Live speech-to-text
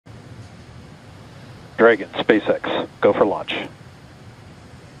Dragon, SpaceX, go for launch.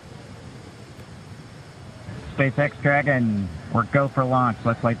 SpaceX Dragon, we're go for launch.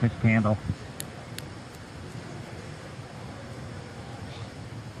 Let's light this candle.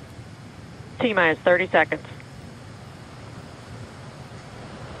 T-minus 30 seconds.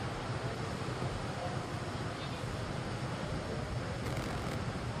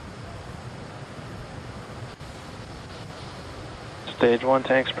 Stage 1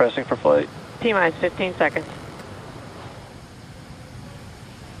 tanks pressing for flight. T-minus 15 seconds.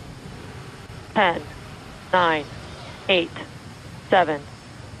 10, 9, 8, 7,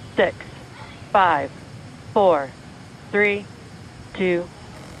 6, 5, 4, 3, 2,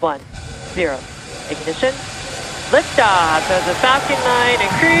 1, 0. Ignition. Liftoff of the Falcon 9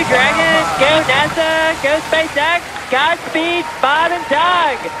 and Crew Dragon. Go NASA, go SpaceX, Godspeed, Bob and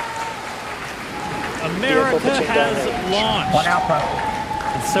Doug. America has launched.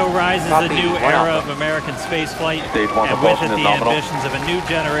 And so rises a new era of American spaceflight, and with it the ambitions of a new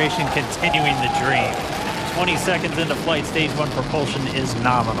generation continuing the dream. 20 seconds into flight, stage 1 propulsion is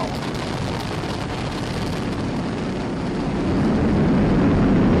nominal.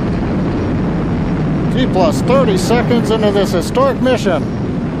 T plus 30 seconds into this historic mission.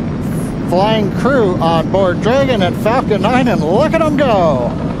 Flying crew on board Dragon and Falcon 9, and look at them go!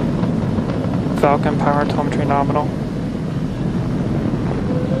 Falcon power telemetry nominal.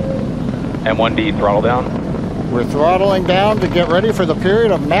 M1D throttle down. We're throttling down to get ready for the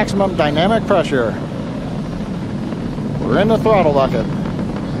period of maximum dynamic pressure. We're in the throttle bucket.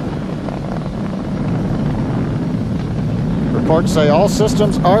 Reports say all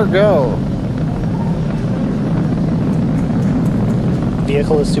systems are go.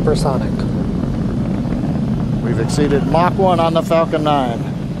 Vehicle is supersonic. We've exceeded Mach 1 on the Falcon 9.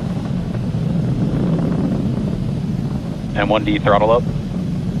 M1D throttle up.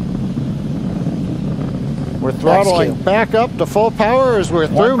 We're throttling back up to full power as we're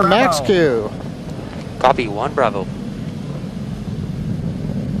through max Q. Copy, 1 Bravo.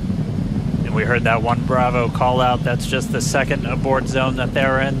 And we heard that 1 Bravo call out. That's just the second abort zone that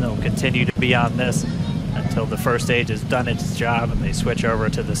they're in. They'll continue to be on this until the first stage has done its job and they switch over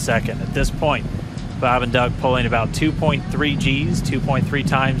to the second. At this point, Bob and Doug pulling about 2.3 Gs, 2.3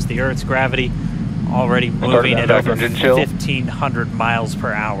 times the Earth's gravity, already moving at over 1,500 miles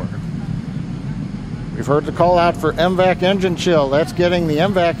per hour. We've heard the call out for MVAC engine chill. That's getting the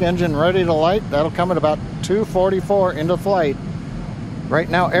MVAC engine ready to light. That'll come at about 2:44 into flight. Right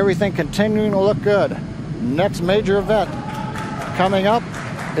now, everything continuing to look good. Next major event coming up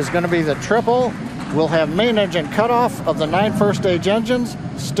is going to be the triple. We'll have main engine cutoff of the 9 first stage engines,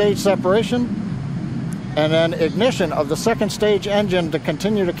 stage separation, and then ignition of the second stage engine to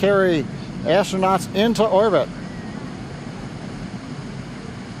continue to carry astronauts into orbit.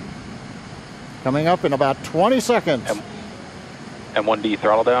 Coming up in about 20 seconds. M1D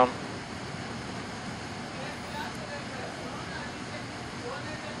throttle down.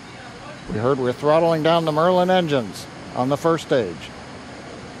 We heard we're throttling down the Merlin engines on the first stage.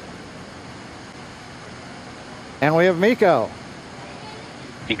 And we have MECO.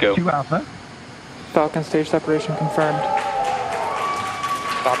 MECO. 2 Alpha. Falcon stage separation confirmed.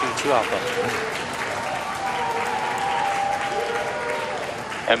 Copy, 2 Alpha.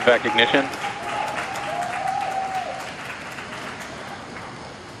 MVAC ignition.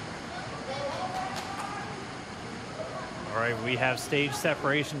 All right, we have stage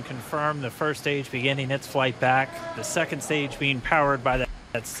separation confirmed. The first stage beginning its flight back. The second stage being powered by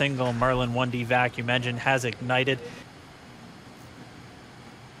that single Merlin 1D vacuum engine has ignited.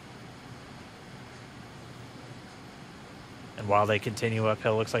 And while they continue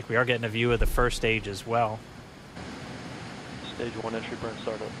uphill, looks like we are getting a view of the first stage as well. Stage 1 entry burn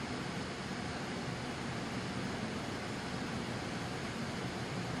startup.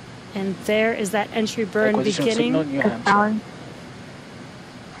 And there is that entry burn beginning.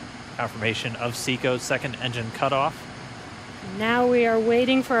 Confirmation of SECO's second engine cutoff. Now we are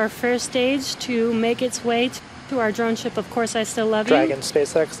waiting for our first stage to make its way to our drone ship. Of course, I still love you. Dragon,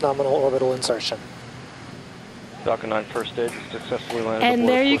 SpaceX, nominal orbital insertion. Falcon 9 first stage successfully landed. And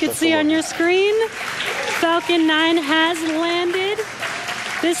there you can see on your screen, Falcon 9 has landed.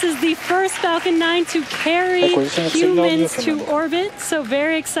 This is the first Falcon 9 to carry humans to orbit, so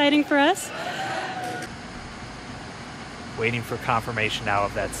very exciting for us. Waiting for confirmation now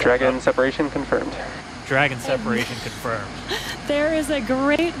of that. Dragon separation confirmed. Dragon separation confirmed. There is a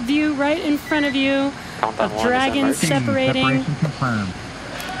great view right in front of you of Dragon separating.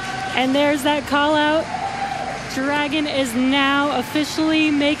 And there's that call out. Dragon is now officially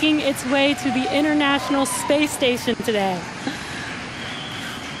making its way to the International Space Station today.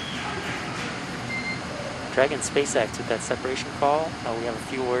 Dragon SpaceX with that separation call. We have a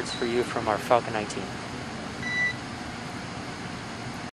few words for you from our Falcon 19.